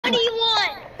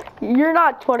You're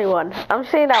not 21. I'm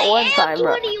saying that one time,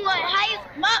 bro. I am 21. How you,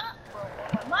 Mama?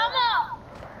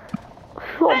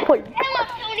 Oh my I'm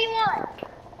 21.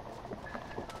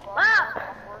 Mom.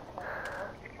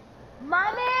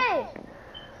 Mommy.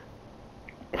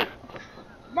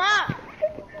 Mom.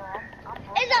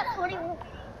 Is that 21?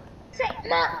 Say,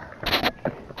 Mom.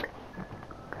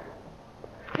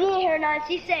 You didn't hear none.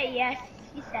 She said yes.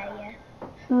 She said yes.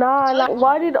 Nah.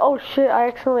 Why did? Oh shit! I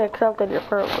accidentally accepted your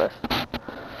friend request.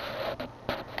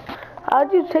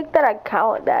 How'd you take that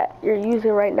account that you're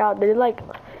using right now? Did it like,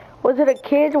 was it a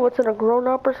kid or was it a grown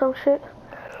up or some shit?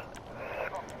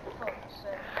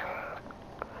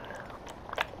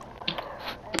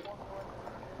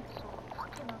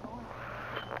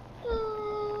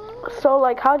 So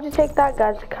like, how'd you take that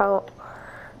guy's account?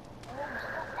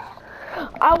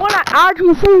 I wanna add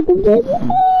you something.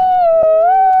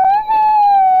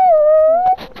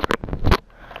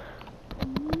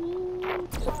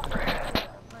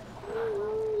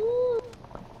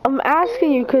 I'm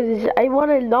asking you cause I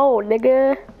wanna know,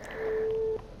 nigga.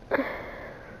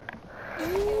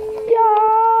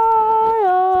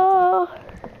 Yeah.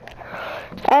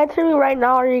 Answer me right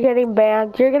now or you're getting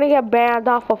banned. You're gonna get banned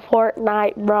off of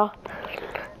Fortnite, bro.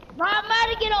 Bro, I'm about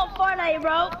to get on Fortnite,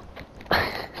 bro.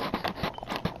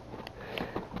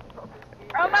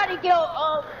 I'm about to get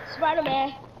on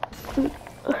Spider-Man.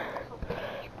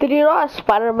 Did you know that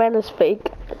Spider-Man is fake?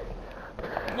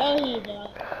 No, he's not.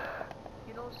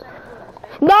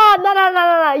 No,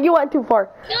 you went too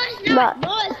far. No, it's not.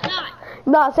 No, it's not.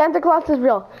 No, Santa Claus is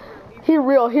real. He's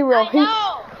real. I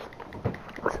know.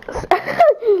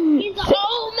 He's an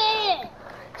old man.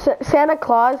 Santa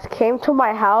Claus came to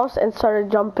my house and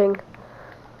started jumping.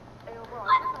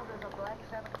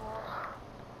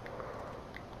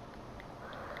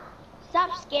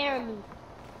 Stop scaring me.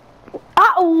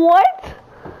 What?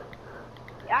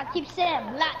 I keep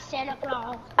saying Black Santa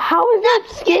Claus. How is that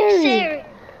scary?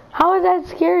 How is that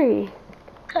scary?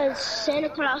 Cause Santa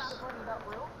Claus.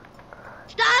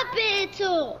 Stop it,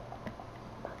 too.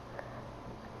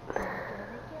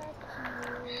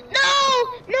 No.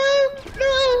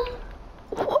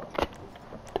 What?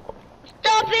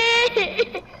 Stop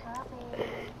it.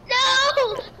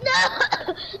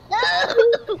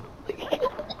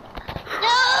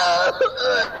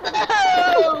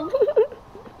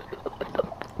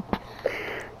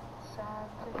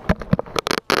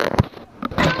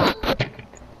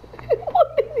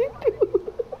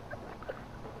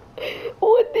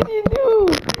 No.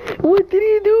 What did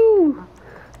he do?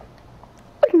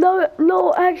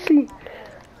 No, actually.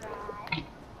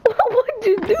 What'd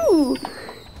you do?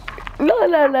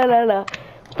 No.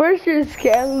 First you're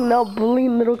scamming, now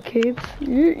bullying little kids.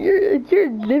 You're a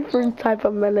different type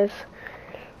of menace.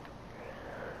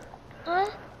 Huh?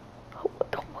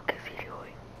 What the fuck is he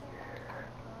doing?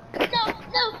 No.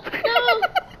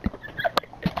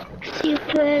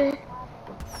 Stupid.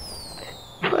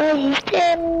 What are you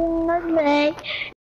doing?